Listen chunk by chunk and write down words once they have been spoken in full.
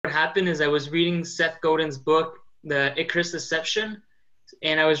what happened is I was reading Seth Godin's book, The Icarus Deception,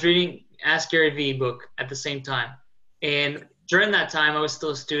 and I was reading Ask Gary Vee book at the same time. And during that time, I was still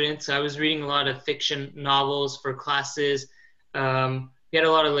a student, so I was reading a lot of fiction novels for classes. We had a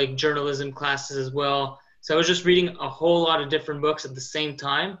lot of like journalism classes as well. So I was just reading a whole lot of different books at the same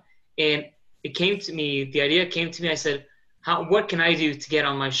time. And it came to me, the idea came to me, I said, what can I do to get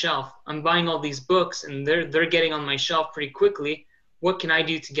on my shelf? I'm buying all these books and they're getting on my shelf pretty quickly. What can I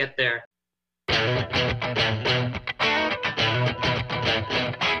do to get there? Come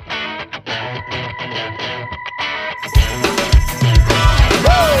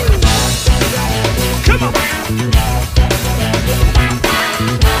on.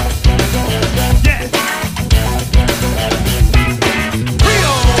 Yeah.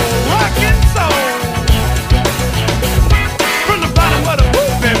 Real rock and soul. From the bottom of the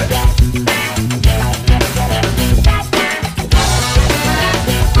boot, baby.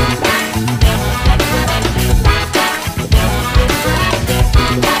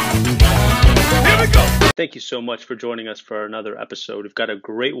 Here we go. Thank you so much for joining us for another episode. We've got a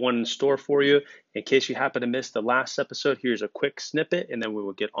great one in store for you. In case you happen to miss the last episode, here's a quick snippet, and then we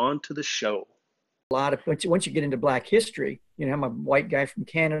will get on to the show. A lot of once you get into Black history, I'm a white guy from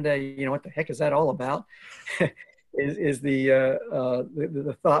Canada. What the heck is that all about? is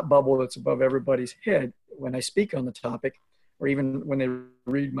the thought bubble that's above everybody's head when I speak on the topic, or even when they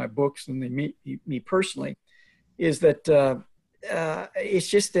read my books and they meet me personally, is that it's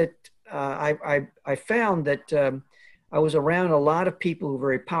just that I found that I was around a lot of people who were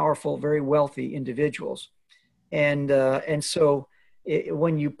very powerful, very wealthy individuals, and so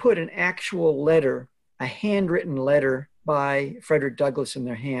when you put an actual letter, a handwritten letter by Frederick Douglass in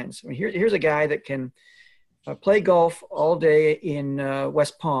their hands, I mean, here's a guy that can play golf all day in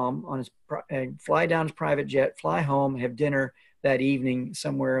West Palm on his fly down his private jet, fly home, have dinner that evening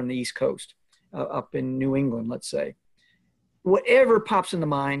somewhere on the East Coast, up in New England, let's say. Whatever pops in the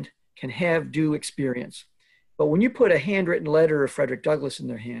mind can have due experience. But when you put a handwritten letter of Frederick Douglass in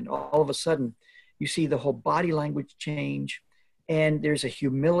their hand, all of a sudden you see the whole body language change, and there's a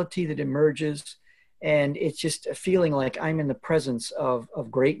humility that emerges, and it's just a feeling like I'm in the presence of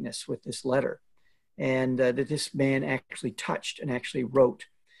greatness with this letter, and that this man actually touched and actually wrote.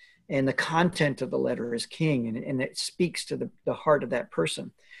 And the content of the letter is king, and it speaks to the heart of that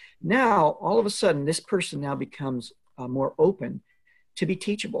person. Now, all of a sudden, this person now becomes more open to be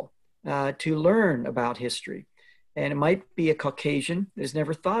teachable, to learn about history. And it might be a Caucasian that has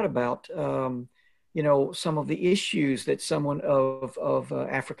never thought about, some of the issues that someone of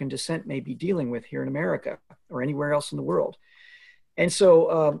African descent may be dealing with here in America or anywhere else in the world. And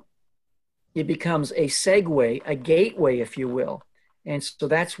so it becomes a segue, a gateway, if you will. And so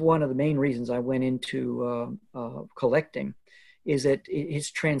that's one of the main reasons I went into collecting, is that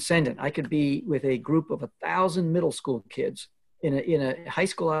it's transcendent. I could be with a group of 1,000 middle school kids in a high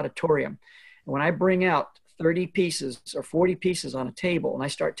school auditorium. And when I bring out 30 pieces or 40 pieces on a table and I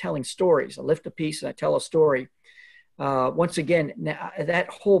start telling stories, I lift a piece and I tell a story. Once again, that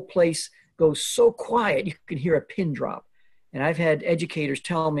whole place goes so quiet, you can hear a pin drop. And I've had educators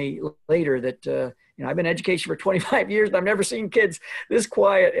tell me later that, I've been in education for 25 years and I've never seen kids this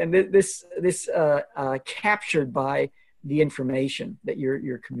quiet and this captured by the information that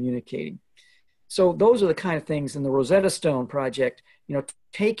you're communicating. So those are the kind of things in the Rosetta Stone project,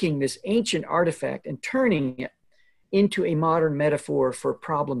 taking this ancient artifact and turning it into a modern metaphor for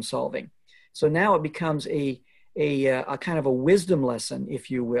problem solving. So now it becomes a kind of a wisdom lesson,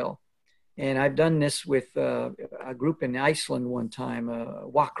 if you will. And I've done this with a group in Iceland one time,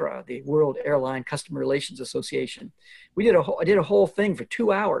 WACRA, the World Airline Customer Relations Association. I did a whole thing for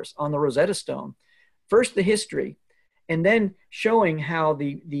 2 hours on the Rosetta Stone. First, the history, and then showing how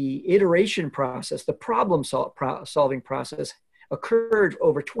the iteration process, the problem solving process occurred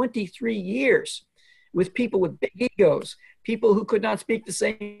over 23 years with people with big egos, people who could not speak the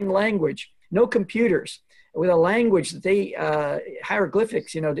same language, no computers, with a language that they,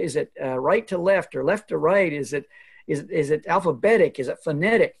 hieroglyphics, is it right to left or left to right? Is it alphabetic? Is it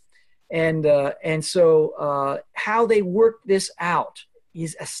phonetic? And so how they work this out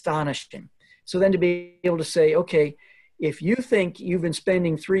is astonishing. So then to be able to say, okay, if you think you've been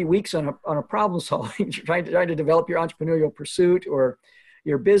spending 3 weeks on a problem solving, trying to develop your entrepreneurial pursuit or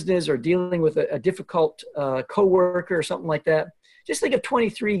your business or dealing with a difficult coworker or something like that, just think of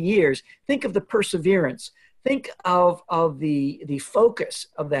 23 years. Think of the perseverance. Think of the focus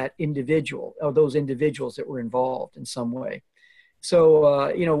of that individual, of those individuals that were involved in some way.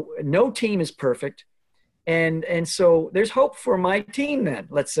 So, no team is perfect. And so there's hope for my team then,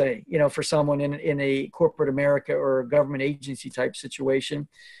 let's say, for someone in a corporate America or a government agency type situation,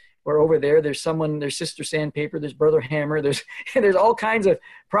 where over there's someone, there's Sister Sandpaper, there's Brother Hammer, there's all kinds of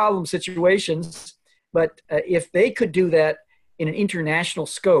problem situations. But if they could do that in an international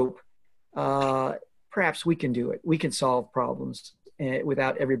scope, perhaps we can do it. We can solve problems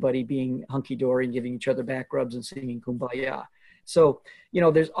without everybody being hunky-dory and giving each other back rubs and singing Kumbaya. So,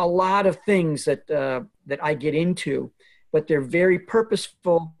 there's a lot of things that I get into, but they're very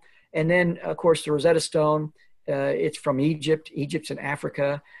purposeful. And then, of course, the Rosetta Stone, it's from Egypt. Egypt's in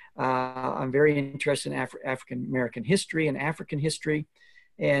Africa. I'm very interested in African-American history and African history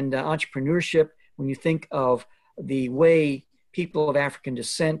and entrepreneurship. When you think of the way people of African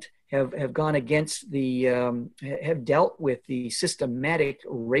descent have gone against have dealt with the systematic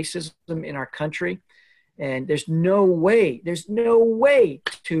racism in our country. And there's no way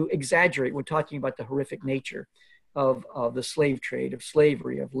to exaggerate when talking about the horrific nature of the slave trade, of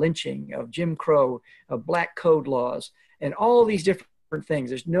slavery, of lynching, of Jim Crow, of black code laws, and all these different things.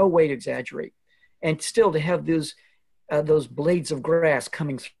 There's no way to exaggerate. And still to have those blades of grass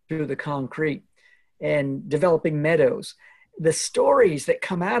coming through the concrete and developing meadows, the stories that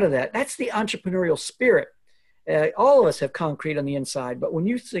come out of that's the entrepreneurial spirit. All of us have concrete on the inside, but when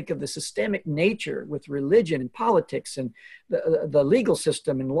you think of the systemic nature with religion and politics and the legal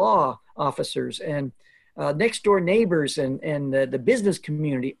system and law officers and next door neighbors and the business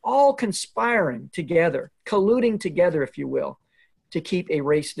community, all conspiring together, colluding together, if you will, to keep a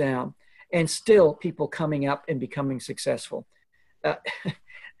race down, and still people coming up and becoming successful.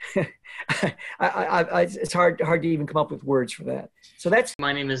 It's hard to even come up with words for that. So that's.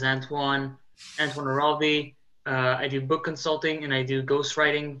 My name is Antoine Aralvi. I do book consulting and I do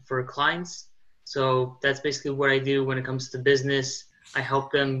ghostwriting for clients. So that's basically what I do when it comes to business. I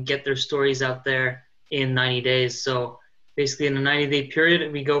help them get their stories out there in 90 days. So basically in a 90-day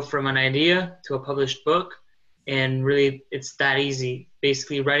period, we go from an idea to a published book. And really, it's that easy.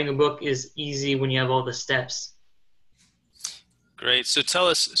 Basically, writing a book is easy when you have all the steps. Great. So tell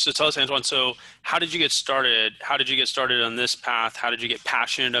us, Antoine, so how did you get started? How did you get started on this path? How did you get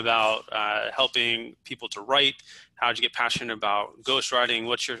passionate about helping people to write? How did you get passionate about ghostwriting?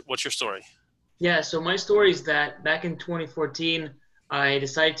 What's your story? Yeah, so my story is that back in 2014, I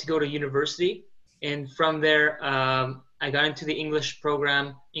decided to go to university. And from there, I got into the English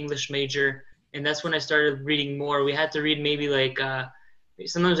program, English major. And that's when I started reading more. We had to read maybe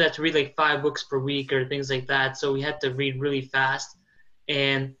sometimes I had to read 5 books per week or things like that. So we had to read really fast.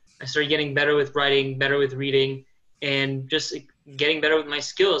 And I started getting better with writing, better with reading, and just getting better with my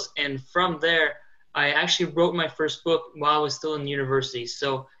skills. And from there, I actually wrote my first book while I was still in university.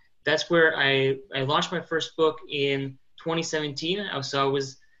 So that's where I launched my first book in 2017.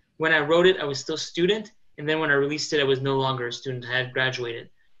 When I wrote it, I was still a student. And then when I released it, I was no longer a student. I had graduated.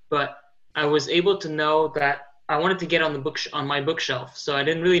 But I was able to know that I wanted to get on my bookshelf. So I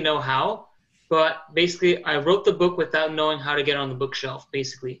didn't really know how, but basically I wrote the book without knowing how to get on the bookshelf,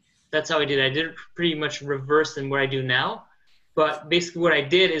 basically. That's how I did it. I did it pretty much reverse than what I do now. But basically what I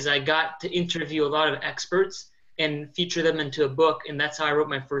did is I got to interview a lot of experts and feature them into a book, and that's how I wrote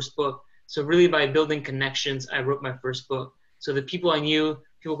my first book. So really by building connections, I wrote my first book. So the people I knew,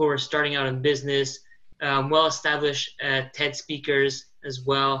 people who were starting out in business, well-established TED speakers as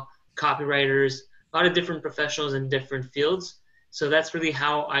well, copywriters, a lot of different professionals in different fields. So that's really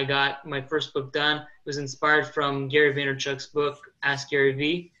how I got my first book done. It was inspired from Gary Vaynerchuk's book, Ask Gary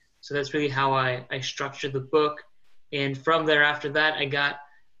Vee. So that's really how I structured the book. And from there, after that, I got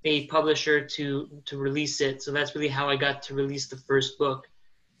a publisher to release it. So that's really how I got to release the first book.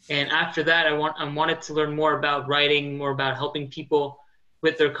 And after that, I wanted to learn more about writing, more about helping people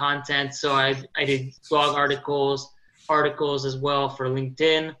with their content. So I did blog articles as well for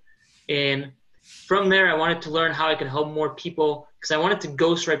LinkedIn. And from there, I wanted to learn how I could help more people because I wanted to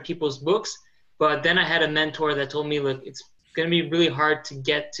ghostwrite people's books. But then I had a mentor that told me, look, it's going to be really hard to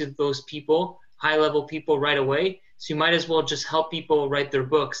get to those people, high-level people right away. So you might as well just help people write their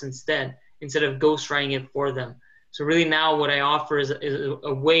books instead of ghostwriting it for them. So really now what I offer is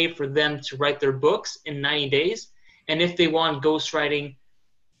a way for them to write their books in 90 days. And if they want ghostwriting,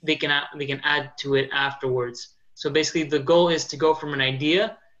 they can add to it afterwards. So basically the goal is to go from an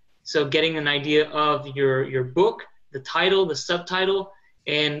idea. So getting an idea of your book, the title, the subtitle,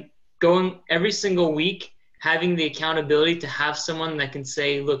 and going every single week, having the accountability to have someone that can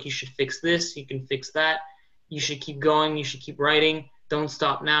say, look, you should fix this, you can fix that, you should keep going, you should keep writing, don't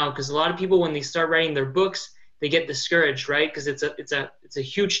stop now. Because a lot of people, when they start writing their books, they get discouraged, right? Because it's a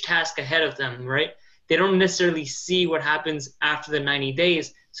huge task ahead of them, right? they don't necessarily see what happens after the 90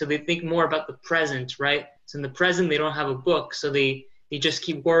 days. So they think more about the present, right? So in the present, they don't have a book. So they just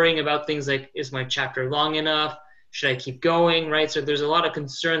keep worrying about things like, is my chapter long enough? Should I keep going, right? So there's a lot of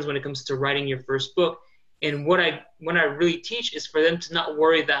concerns when it comes to writing your first book. And what I really teach is for them to not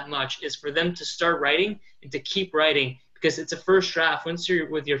worry that much, is for them to start writing and to keep writing, because it's a first draft. Once you're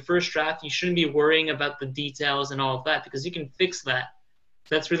with your first draft, you shouldn't be worrying about the details and all of that, because you can fix that.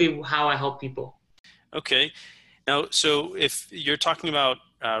 That's really how I help people. Okay. Now, so if you're talking about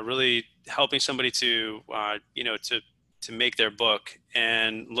really helping somebody to, to make their book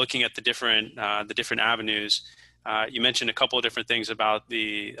and looking at the different avenues, you mentioned a couple of different things about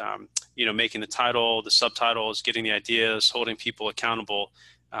the, making the title, the subtitles, getting the ideas, holding people accountable.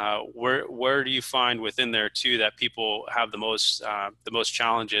 Where do you find within there too that people have the most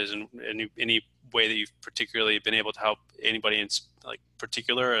challenges, and any way that you've particularly been able to help anybody in a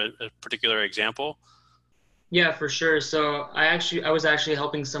particular example? Yeah, for sure. So I was actually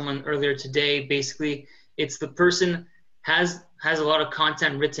helping someone earlier today. Basically, it's the person has a lot of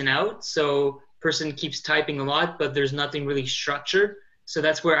content written out. So person keeps typing a lot, but there's nothing really structured. So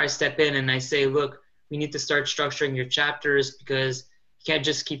that's where I step in and I say, look, we need to start structuring your chapters, because you can't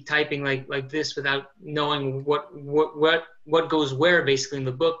just keep typing like this without knowing what goes where basically in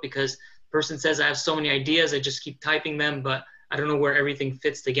the book, because the person says, I have so many ideas, I just keep typing them, but I don't know where everything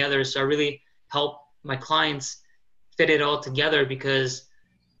fits together. So I really help my clients fit it all together, because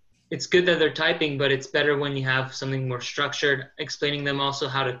it's good that they're typing, but it's better when you have something more structured, explaining them also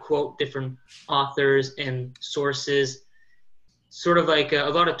how to quote different authors and sources, sort of like a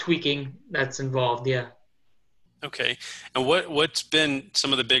lot of tweaking that's involved. Yeah. Okay. And what's been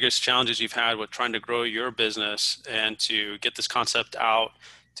some of the biggest challenges you've had with trying to grow your business and to get this concept out,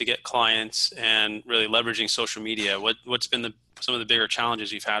 to get clients, and really leveraging social media? What's been some of the bigger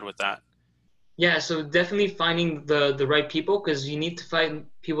challenges you've had with that? Yeah, so definitely finding the right people, because you need to find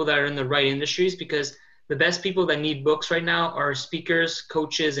people that are in the right industries, because the best people that need books right now are speakers,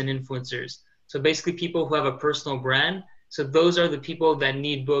 coaches, and influencers. So basically people who have a personal brand. So those are the people that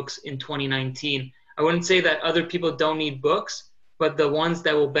need books in 2019. I wouldn't say that other people don't need books, but the ones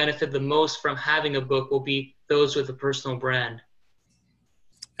that will benefit the most from having a book will be those with a personal brand.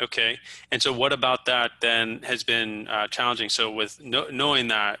 Okay. And so what about that then has been challenging? So with knowing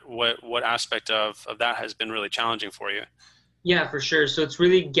that, what aspect of that has been really challenging for you? Yeah, for sure. So it's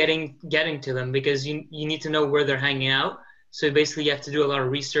really getting to them, because you need to know where they're hanging out. So basically you have to do a lot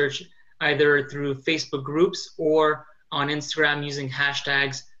of research, either through Facebook groups or on Instagram using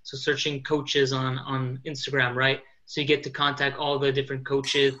hashtags. So searching coaches on Instagram, right? So you get to contact all the different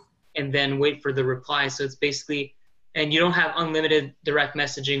coaches and then wait for the reply. So it's basically, and you don't have unlimited direct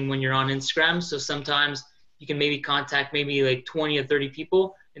messaging when you're on Instagram. So sometimes you can maybe contact maybe like 20 or 30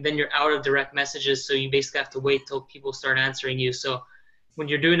 people, and then you're out of direct messages. So you basically have to wait till people start answering you. So when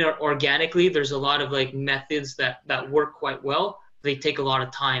you're doing it organically, there's a lot of like methods that work quite well. They take a lot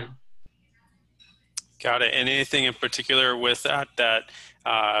of time. Got it. And anything in particular with that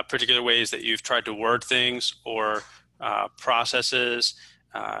particular ways that you've tried to word things or processes,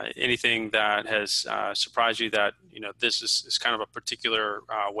 anything that has surprised you that, this is kind of a particular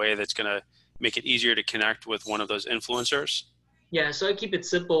way that's going to make it easier to connect with one of those influencers? Yeah, so I keep it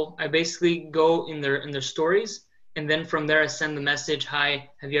simple. I basically go in their stories, and then from there I send the message, hi,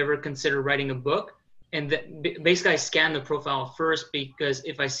 have you ever considered writing a book? And basically I scan the profile first, because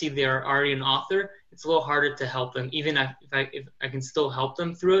if I see they're already an author, it's a little harder to help them, even if I can still help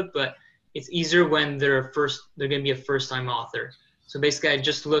them through it, but it's easier when they're going to be a first-time author. So basically I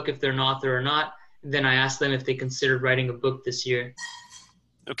just look if they're an author or not, and then I ask them if they considered writing a book this year.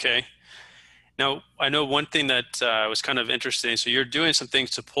 Okay. Now, I know one thing that was kind of interesting. So you're doing some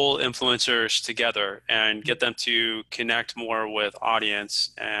things to pull influencers together and get them to connect more with audience.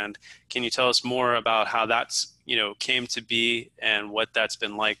 And can you tell us more about how that's, came to be and what that's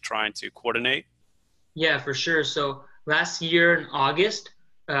been like trying to coordinate? Yeah, for sure. So last year in August,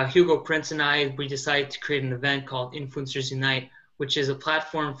 Hugo Prince and we decided to create an event called Influencers Unite, which is a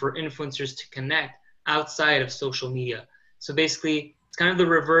platform for influencers to connect outside of social media. So basically, it's kind of the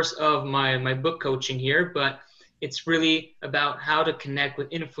reverse of my book coaching here, but it's really about how to connect with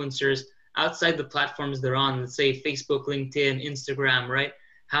influencers outside the platforms they're on, let's say Facebook, LinkedIn, Instagram, right?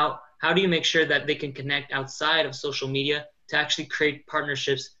 How do you make sure that they can connect outside of social media to actually create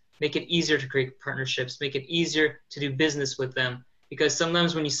partnerships, make it easier to create partnerships, make it easier to do business with them? Because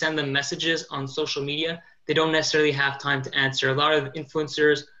sometimes when you send them messages on social media, they don't necessarily have time to answer. A lot of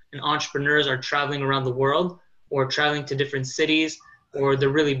influencers and entrepreneurs are traveling around the world or traveling to different cities, or they're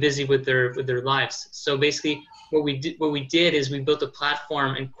really busy with their lives. So basically what we did is we built a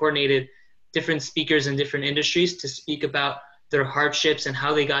platform and coordinated different speakers in different industries to speak about their hardships and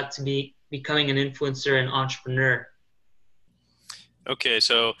how they got to be becoming an influencer and entrepreneur. Okay,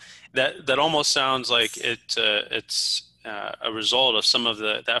 so that almost sounds like it's a result of some of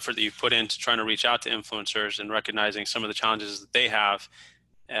the effort that you've put into trying to reach out to influencers and recognizing some of the challenges that they have.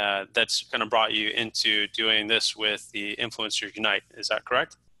 That's kind of brought you into doing this with the Influencers Unite. Is that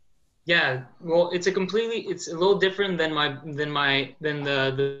correct? Yeah, well, it's a little different than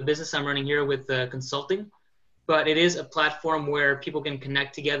the business I'm running here with consulting, but it is a platform where people can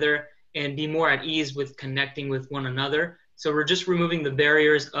connect together and be more at ease with connecting with one another. So we're just removing the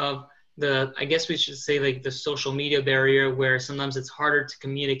barriers of I guess we should say like the social media barrier, where sometimes it's harder to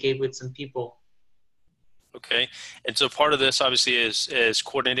communicate with some people. Okay. And so part of this obviously is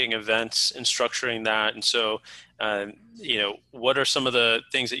coordinating events and structuring that. And so, what are some of the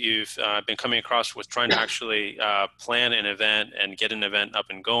things that you've been coming across with trying to actually plan an event and get an event up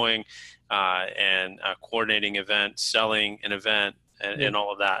and going, and coordinating events, selling an event, and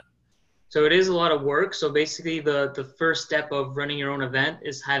all of that? So it is a lot of work. So basically the first step of running your own event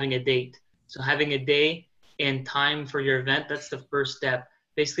is having a date. So having a day and time for your event, that's the first step.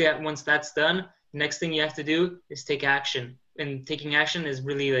 Basically, once that's done, next thing you have to do is take action. And taking action is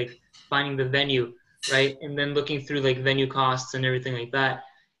really like finding the venue, right? And then looking through like venue costs and everything like that.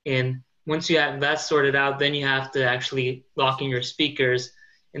 And once you have that sorted out, then you have to actually lock in your speakers.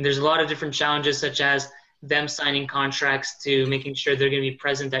 And there's a lot of different challenges, such as them signing contracts to making sure they're going to be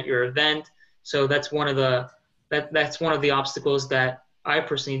present at your event. So that's one of the obstacles that I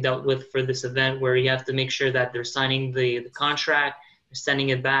personally dealt with for this event, where you have to make sure that they're signing the contract, they're sending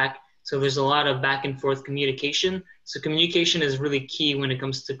it back. So there's a lot of back and forth communication. So communication is really key when it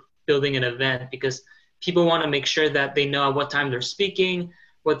comes to building an event, because people want to make sure that they know at what time they're speaking,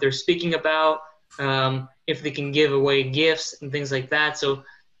 what they're speaking about, if they can give away gifts and things like that. So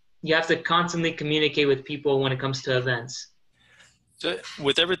you have to constantly communicate with people when it comes to events. So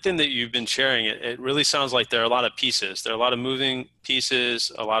with everything that you've been sharing, it really sounds like there are a lot of pieces. There are a lot of moving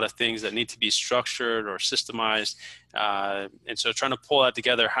pieces, a lot of things that need to be structured or systemized. And so trying to pull that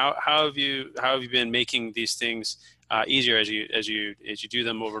together, how have you been making these things easier as you do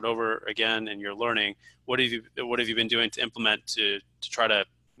them over and over again and you're learning? What have you been doing to implement to try to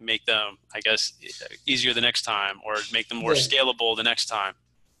make them, I guess, easier the next time, or make them more scalable the next time?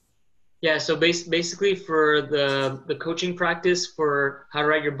 Yeah, so basically for the coaching practice for how to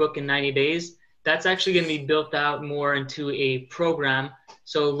write your book in 90 days, that's actually going to be built out more into a program.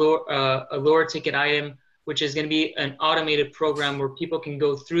 So a lower ticket item, which is going to be an automated program where people can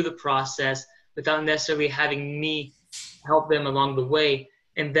go through the process without necessarily having me help them along the way.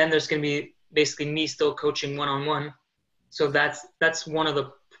 And then there's going to be basically me still coaching one-on-one. So that's one of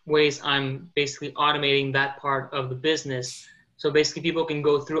the ways I'm basically automating that part of the business. So basically people can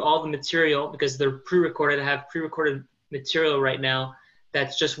go through all the material because they're pre-recorded. I have pre-recorded material right now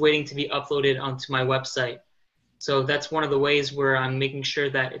that's just waiting to be uploaded onto my website. So that's one of the ways where I'm making sure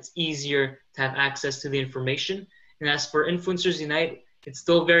that it's easier to have access to the information. And as for Influencers Unite, it's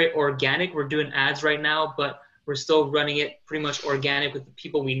still very organic. We're doing ads right now, but we're still running it pretty much organic with the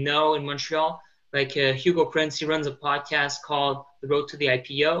people we know in Montreal. Like Hugo Prince, he runs a podcast called The Road to the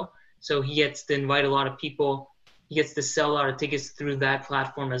IPO. So he gets to invite a lot of people. He gets to sell a lot of tickets through that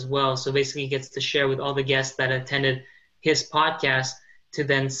platform as well. So basically he gets to share with all the guests that attended his podcast to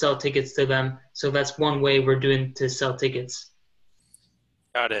then sell tickets to them. So that's one way we're doing to sell tickets.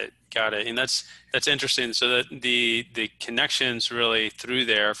 Got it. And that's interesting. So that the connections really through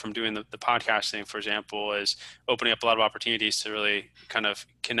there from doing the podcasting, for example, is opening up a lot of opportunities to really kind of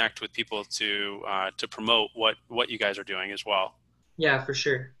connect with people to promote what you guys are doing as well. Yeah, for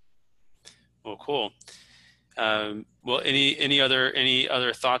sure. Well, cool. Well, any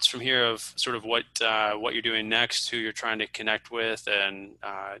other thoughts from here of sort of what you're doing next, who you're trying to connect with, and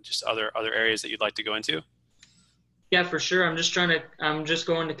just other areas that you'd like to go into? Yeah, for sure. I'm just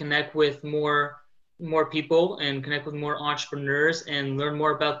going to connect with more people and connect with more entrepreneurs and learn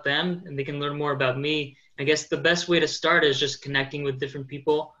more about them, and they can learn more about me. I guess the best way to start is just connecting with different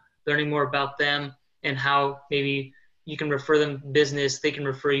people, learning more about them and how maybe you can refer them business, they can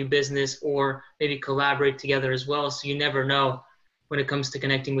refer you business, or maybe collaborate together as well. So you never know when it comes to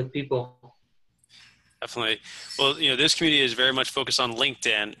connecting with people. Definitely. Well, this community is very much focused on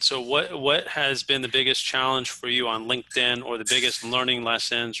LinkedIn. So what has been the biggest challenge for you on LinkedIn, or the biggest learning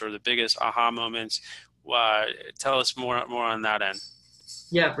lessons, or the biggest aha moments? Tell us more on that end.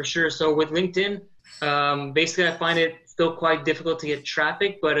 Yeah, for sure. So with LinkedIn, basically I find it still quite difficult to get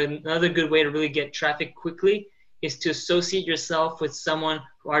traffic, but another good way to really get traffic quickly is to associate yourself with someone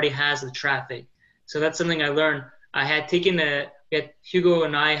who already has the traffic. So that's something I learned. I had taken Hugo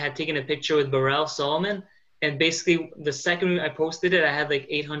and I had taken a picture with Burrell Solomon, and basically the second I posted it, I had like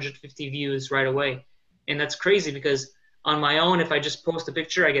 850 views right away. And that's crazy because on my own, if I just post a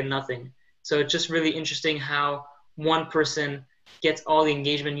picture, I get nothing. So it's just really interesting how one person gets all the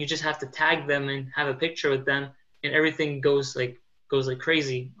engagement. You just have to tag them and have a picture with them, and everything goes like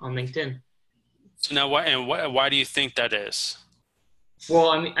crazy on LinkedIn. So now, why do you think that is? Well,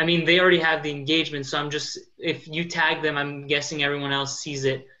 I mean, they already have the engagement, so I'm just, if you tag them, I'm guessing everyone else sees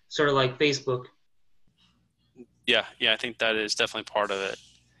it, sort of like Facebook. Yeah, I think that is definitely part of it.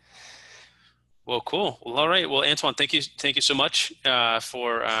 Well, cool. Well, all right. Well, Antoine, thank you so much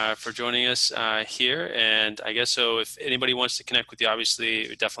for joining us here. And I guess so. If anybody wants to connect with you, obviously,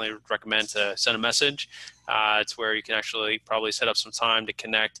 we definitely recommend to send a message. It's where you can actually probably set up some time to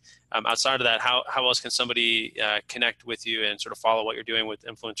connect. Outside of that, how else can somebody connect with you and sort of follow what you're doing with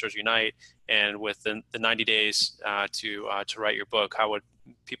Influencers Unite and with the 90 days to write your book? How would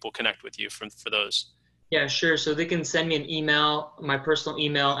people connect with you for those? Yeah, sure. So they can send me an email, my personal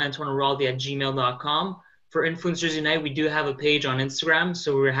email, AntoineAraldi@gmail.com. For Influencers Unite, we do have a page on Instagram.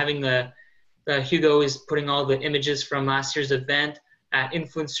 So we're having the Hugo is putting all the images from last year's event at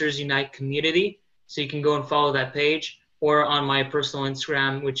Influencers Unite Community. So you can go and follow that page, or on my personal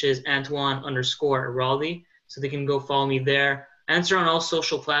Instagram, which is Antoine_Araldi. So they can go follow me there. I answer on all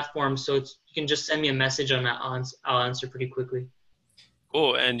social platforms. So you can just send me a message on that. I'll answer pretty quickly.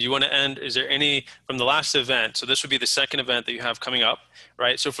 Cool. And you want to end, is there any from the last event? So this would be the second event that you have coming up,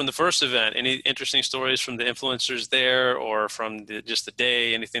 right? So from the first event, any interesting stories from the influencers there, or from just the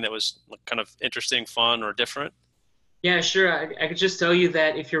day, anything that was kind of interesting, fun, or different? Yeah, sure. I could just tell you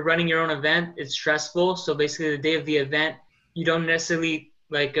that if you're running your own event, it's stressful. So basically the day of the event, you don't necessarily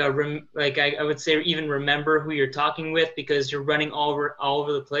I would say even remember who you're talking with, because you're running all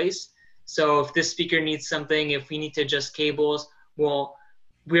over the place. So if this speaker needs something, if we need to adjust cables, well,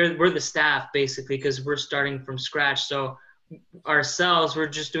 we're the staff basically, because we're starting from scratch. So ourselves, we're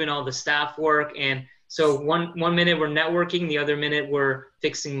just doing all the staff work. And so one minute we're networking, the other minute we're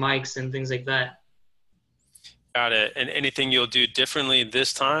fixing mics and things like that. Got it. And anything you'll do differently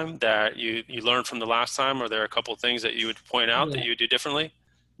this time that you learned from the last time? Or there are a couple of things that you would point out that you would do differently?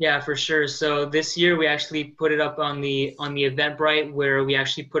 Yeah, for sure. So this year we actually put it up on the Eventbrite, where we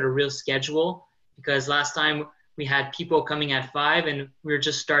actually put a real schedule, because last time we had people coming at 5 and we were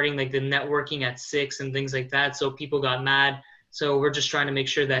just starting like the networking at 6 and things like that. So people got mad. So we're just trying to make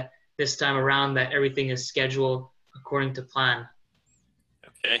sure that this time around that everything is scheduled according to plan.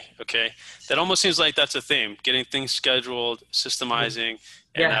 Okay. That almost seems like that's a theme: getting things scheduled, systemizing,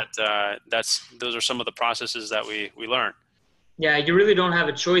 and those are some of the processes that we learn. Yeah, you really don't have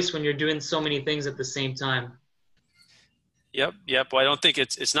a choice when you're doing so many things at the same time. Yep. Well, I don't think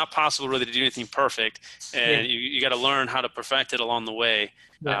it's not possible really to do anything perfect, and you got to learn how to perfect it along the way,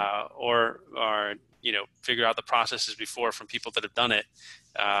 or figure out the processes before from people that have done it,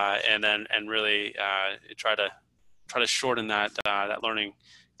 and really try to shorten that learning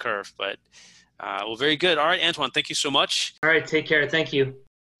curve. But well, very good. All right, Antoine, thank you so much. All right, take care. Thank you.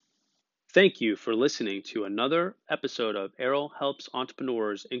 Thank you for listening to another episode of Errol Helps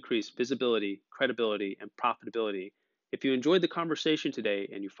Entrepreneurs Increase Visibility, Credibility, and Profitability. If you enjoyed the conversation today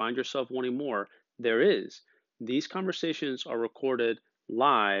and you find yourself wanting more, these conversations are recorded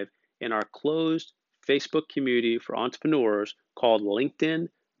live in our closed Facebook community for entrepreneurs called LinkedIn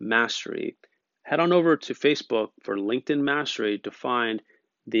Mastery. Head on over to Facebook for LinkedIn Mastery to find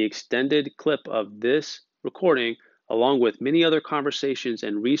the extended clip of this recording, along with many other conversations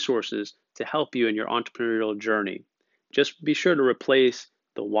and resources to help you in your entrepreneurial journey. Just be sure to replace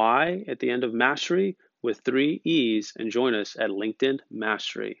the Y at the end of Mastery with 3 E's and join us at LinkedIn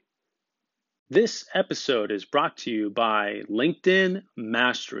Mastery. This episode is brought to you by LinkedIn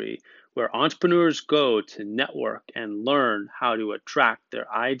Mastery, where entrepreneurs go to network and learn how to attract their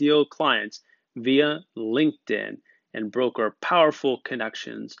ideal clients via LinkedIn and broker powerful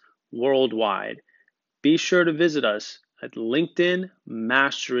connections worldwide. Be sure to visit us at LinkedIn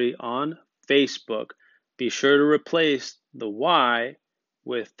Mastery on Facebook. Be sure to replace the Y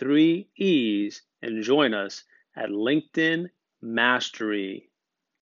with 3 E's and join us at LinkedIn Mastery.